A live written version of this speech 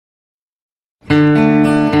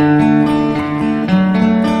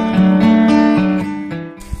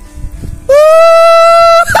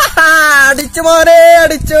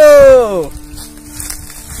അടിച്ചു.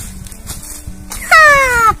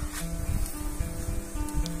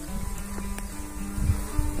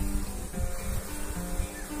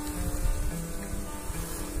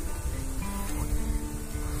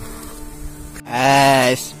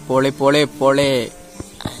 പൊളി പൊളി പൊളി.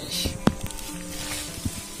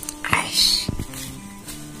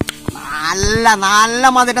 നല്ല നല്ല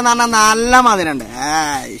മധുരം എന്ന് പറഞ്ഞാൽ നല്ല മധുരണ്ട്.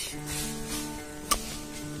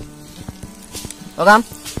 നോക്കാം,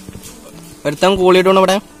 ഒരുത്തം കൂളിയിട്ടുണ്ട്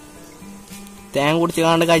ഇവിടെ. തേൻ കുടിച്ച്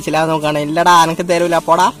കാണ്ട് കഴിച്ചില്ല നോക്കാണ്. ഇല്ലടാ എനിക്ക് തരൂല,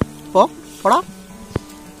 പോടാ പോടാ.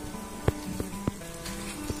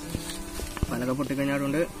 പലക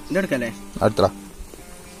പൊട്ടിക്കഴിഞ്ഞാടുണ്ട്. ഇതെടുക്കല്ലേ അടുത്ത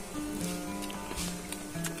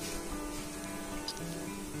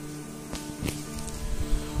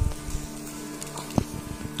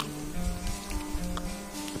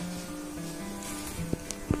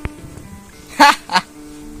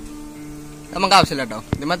നമുക്ക് ആവശ്യമില്ല കേട്ടോ.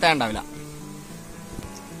 ഇതിമ്മ തേൻ ഉണ്ടാവില്ല.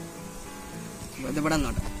 ഇതിവിടെ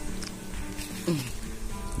നോട്ടെ.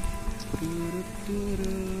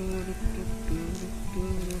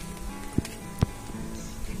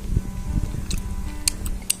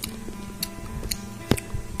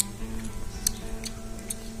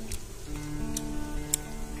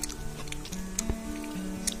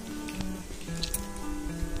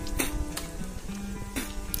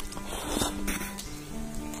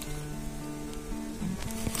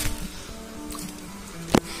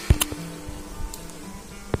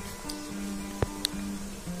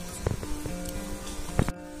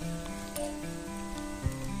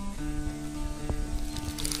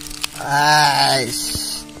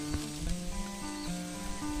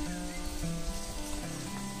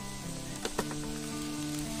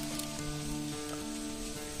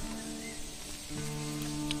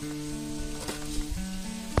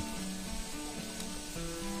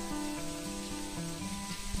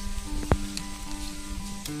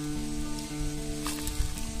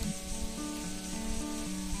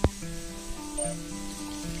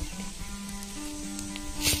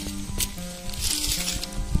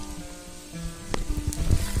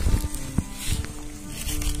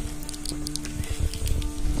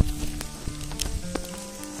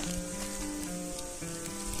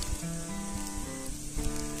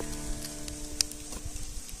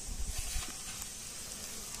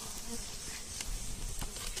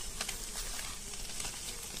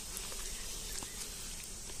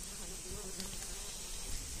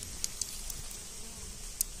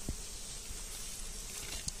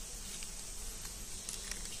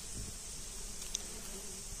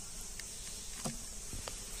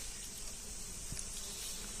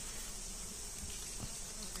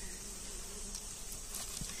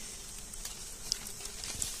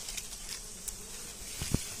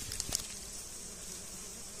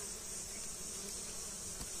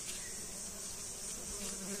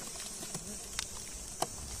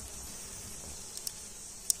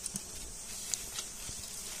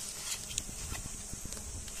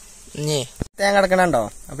 തേൻ കിടക്കണുണ്ടോ?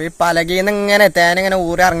 അപ്പൊ ഈ പലകീന്ന് ഇങ്ങനെ തേനിങ്ങനെ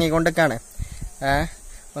ഊരി ഇറങ്ങിക്കൊണ്ടിരിക്കാണ്.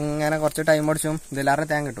 ഇങ്ങനെ കുറച്ച് ടൈം ഓടിച്ചും ഇതിലാറെ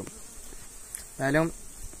തേൻ കിട്ടും. എന്തായാലും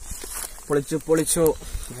പൊളിച്ചു.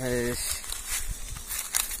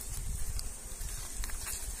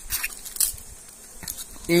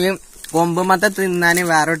 ഈ കൊമ്പുമത്തെ തിന്നാന്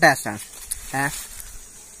വേറൊരു ടേസ്റ്റാണ്.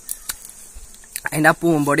 അതിന്റെ ആ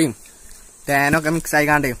പൂമ്പൊടിയും തേനൊക്കെ മിക്സ്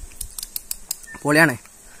ആയിക്കാണ്ട് പൊളിയാണ്.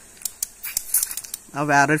 ആ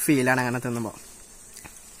വേറൊരു ഫീലാണ് അങ്ങനെ തിന്നുമ്പോ.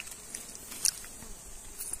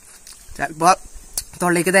 ചിലപ്പോ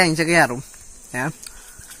തൊള്ളിക്ക് തേങ്ങച്ചൊക്കെ കയറും.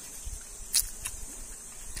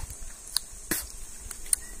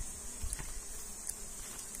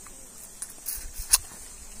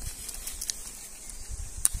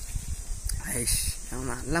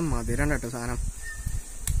 നല്ല മധുരം കേട്ടോ സാധനം.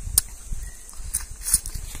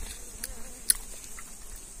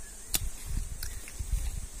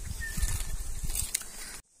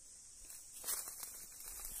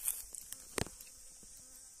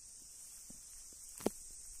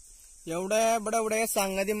 ഇവിടെ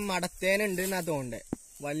സംഗതി മടത്തേനുണ്ട് എന്നാ തോന്നണ്ടേ.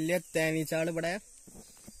 വലിയ തേനീച്ചാള് ഇവിടെ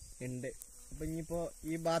ഉണ്ട്. അപ്പൊ ഇനിയിപ്പോ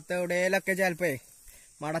ഈ ഭാഗത്ത് എവിടെയൊക്കെ ചിലപ്പോ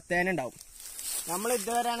മടത്തേനുണ്ടാവും. നമ്മൾ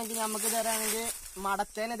നമുക്ക് ഇതുവരെയാണെങ്കിൽ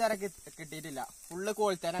മടത്തേന് ഇതുവരെ കിട്ടിയിട്ടില്ല. ഫുള്ള്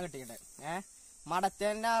കോഴിത്തേന കിട്ടിയിട്ട്.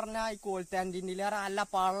 മടത്തേനെ പറഞ്ഞാൽ ഈ കോഴിത്തേൻ്റെ നല്ല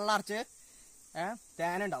പള്ളറച്ച്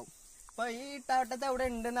തേനുണ്ടാവും. അപ്പൊ ഈ ഇട്ടവട്ടത്തെ എവിടെ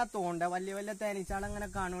ഉണ്ടെന്നാ തോന്നണ്ടേ. വലിയ തേനീച്ചാൾ അങ്ങനെ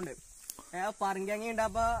കാണുന്നുണ്ട്. പറങ്കങ്ങ ഉണ്ട്.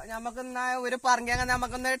 അപ്പൊ നമുക്ക് ഒരു പറങ്കങ്ങ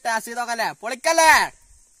നമുക്കൊന്ന് ടേസ്റ്റ് ചെയ്ത് നോക്കല്ലേ. പൊളിക്കല്ലേ.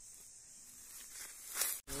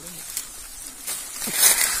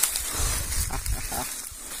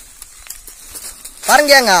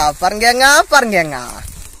 പറങ്കങ്ങ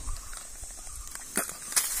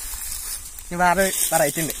ഇനി വേറെ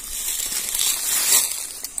വെറൈറ്റി ഉണ്ട്.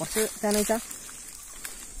 കുറച്ച് തേൻ വെച്ചാ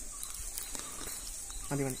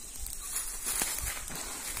മതി മതി.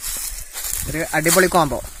 ഒരു അടിപൊളി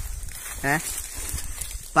കോമ്പോ.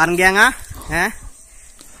 പറങ്കിയങ്ങ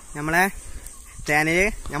നമ്മളെ തേനയില്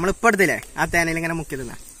നമ്മളിപ്പോ എടുത്തില്ലേ ആ തേനയിൽ ഇങ്ങനെ മുക്കി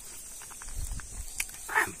തിന്ന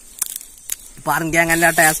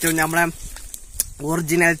പറങ്കിയങ്ങന്റെ ടേസ്റ്റും നമ്മളെ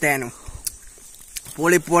ഒറിജിനൽ തേനും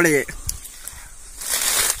പൊളി.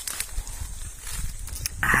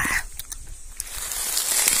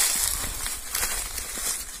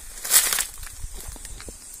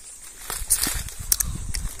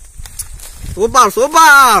 സൂപ്പർ.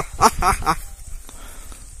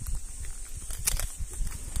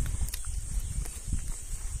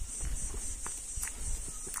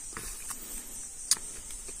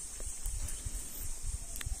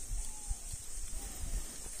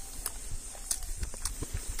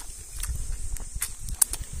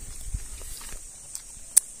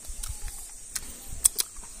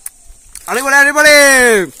 അടിപൊളി.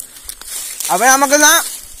 അപ്പൊ നമുക്കെന്നാ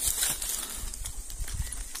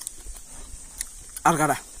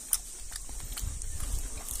ആൾക്കാടാ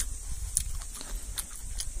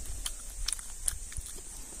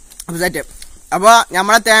അപ്പൊ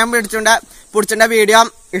നമ്മളെ തേൻ പിടിച്ചിന്റെ വീഡിയോ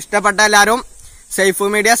ഇഷ്ടപ്പെട്ട എല്ലാരും സൈഫു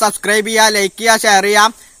മീഡിയ സബ്സ്ക്രൈബ് ചെയ്യുക, ലൈക്ക് ചെയ്യുക, ഷെയർ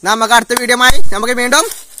ചെയ്യാം. നമുക്ക് അടുത്ത വീഡിയോയുമായി നമുക്ക് വീണ്ടും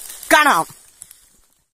കാണാം.